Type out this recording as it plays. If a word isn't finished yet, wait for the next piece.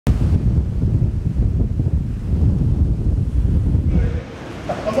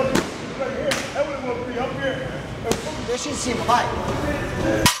deixa em cima, vai.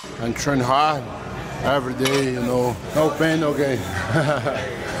 I'm training hard every day, you know. No pain, no gain.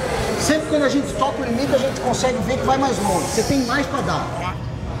 Sempre quando a gente toca o limite, a gente consegue ver que vai mais longe. Você tem mais para dar.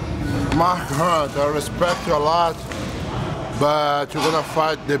 Mark Hunt, I respect you a lot, but you're gonna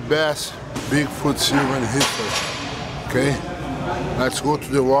fight the best Bigfoot Silva in history. Okay? Let's go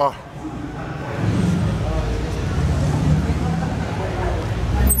to the war.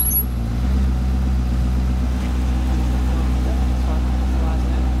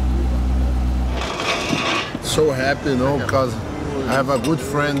 So happy, you know, because I have a good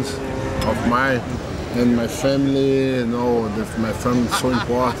friends of mine and my family, you know, my family is so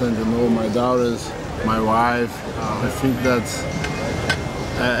important, you know, my daughters, my wife. I think that's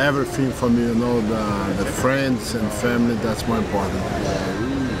everything for me, you know, the friends and family, that's more important.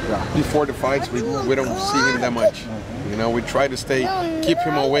 Before the fights, we don't see him that much. You know, we try to keep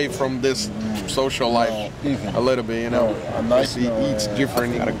him away from this social life a little bit, you know. He eats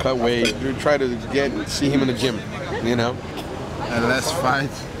different, gotta cut weight. We try to see him in the gym, you know. And last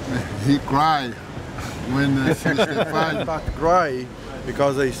fight, he cried when I finished the fight. Not cry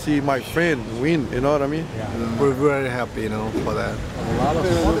because I see my friend win, you know what I mean? Yeah. We're very happy, you know, for that. A lot of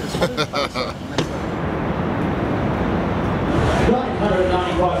fun.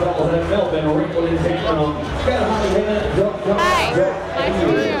 $995 at Melbourne, Ringwood International. Hi, nice to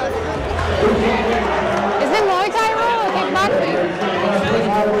meet you. Is it Muay Thai or kickboxing?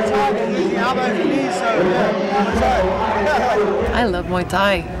 I love Muay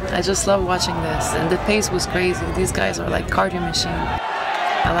Thai. I just love watching this, and the pace was crazy. These guys are like cardio machine.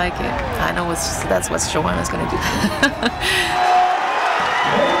 I like it. I know that's what Joanna's gonna do.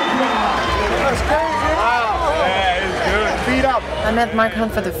 That's crazy. Wow. Yeah, it's good. Beat up. I met Mark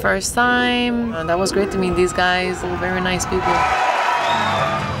Hunt for the first time, and that was great to meet these guys. They were very nice people.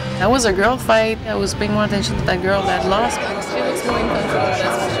 That was a girl fight. I was paying more attention to that girl that lost. She looks more in control, that's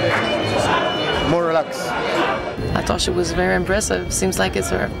for sure. More relaxed. I thought she was very impressive. Seems like it's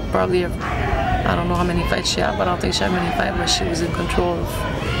her probably I don't know how many fights she had, but I don't think she had many fights where she was in control.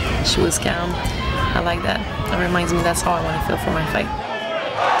 She was calm. I like that. That reminds me that's how I want to feel for my fight.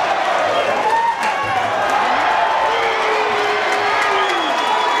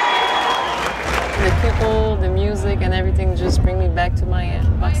 The people, the music, and everything just bring me back to my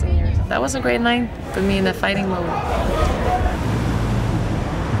boxing years. That was a great night for me in the fighting mode.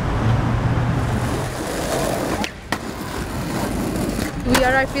 We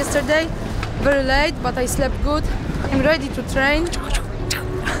arrived yesterday, very late, but I slept good. I'm ready to train.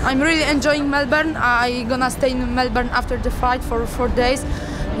 I'm really enjoying Melbourne. I'm gonna stay in Melbourne after the fight for 4 days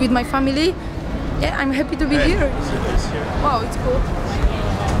with my family. Yeah, I'm happy to be here. Wow, it's cool.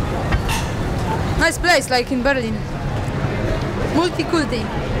 Nice place, like in Berlin. Multi-culti.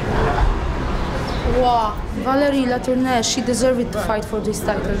 Wow, Valerie Letourneau, she deserved to fight for this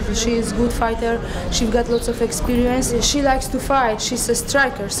title. She is a good fighter, she got lots of experience. She likes to fight, she's a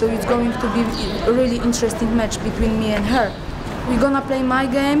striker, so it's going to be a really interesting match between me and her. We're gonna play my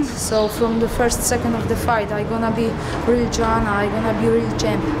game, so from the first second of the fight, I'm gonna be real Joanna, I'm gonna be real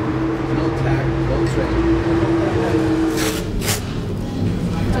champ.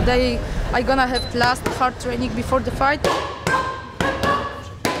 Today, I'm gonna have last hard training before the fight.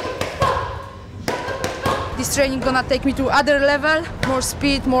 This training gonna take me to other level, more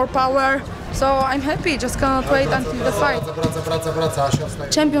speed, more power. So I'm happy, just cannot wait until the fight.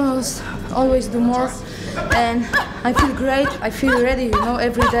 Champions always do more, and I feel great, I feel ready, you know,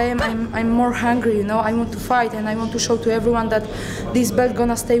 every day I'm more hungry, you know, I want to fight and I want to show to everyone that this belt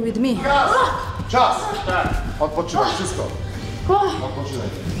gonna stay with me. Czas! Odpoczywaj, wszystko.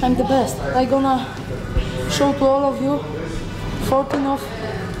 I'm the best. I'm gonna show to all of you 14th of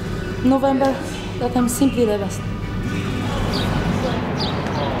November that I'm simply the best.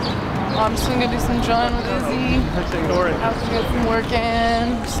 I'm just gonna do some drilling with Izzy. After get some work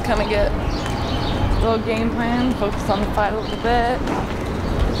in, just kind of get a little game plan, focus on the fight a little bit,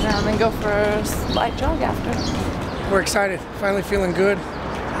 and then go for a light jog after. We're excited, finally feeling good.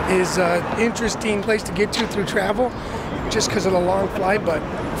 It's an interesting place to get to through travel, just because of the long flight, but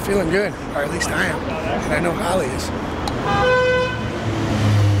feeling good, or at least I am, and I know Holly is.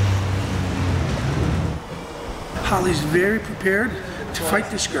 Holly's very prepared to fight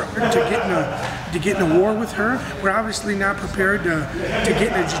this girl, to get in a war with her. We're obviously not prepared to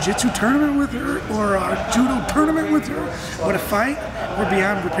get in a jiu-jitsu tournament with her or a judo tournament with her, but a fight, we're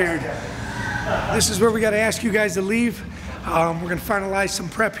beyond prepared. This is where we got to ask you guys to leave. We're going to finalize some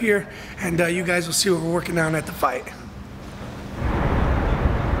prep here, and you guys will see what we're working on at the fight.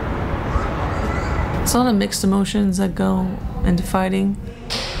 It's a lot of mixed emotions that go into fighting.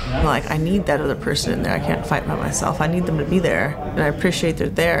 Like, I need that other person in there. I can't fight by myself. I need them to be there, and I appreciate they're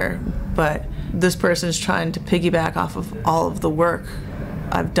there, but this person's trying to piggyback off of all of the work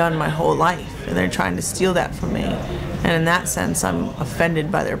I've done my whole life, and they're trying to steal that from me. And in that sense, I'm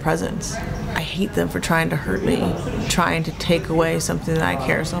offended by their presence. I hate them for trying to hurt me, trying to take away something that I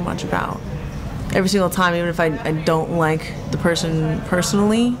care so much about. Every single time, even if I don't like the person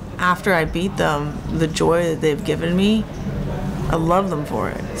personally, after I beat them, the joy that they've given me, I love them for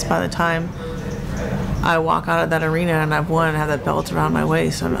it. It's by the time I walk out of that arena and I've won and have that belt around my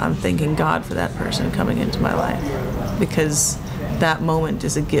waist, I'm thanking God for that person coming into my life, because that moment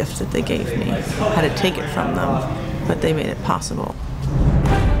is a gift that they gave me. I had to take it from them, but they made it possible.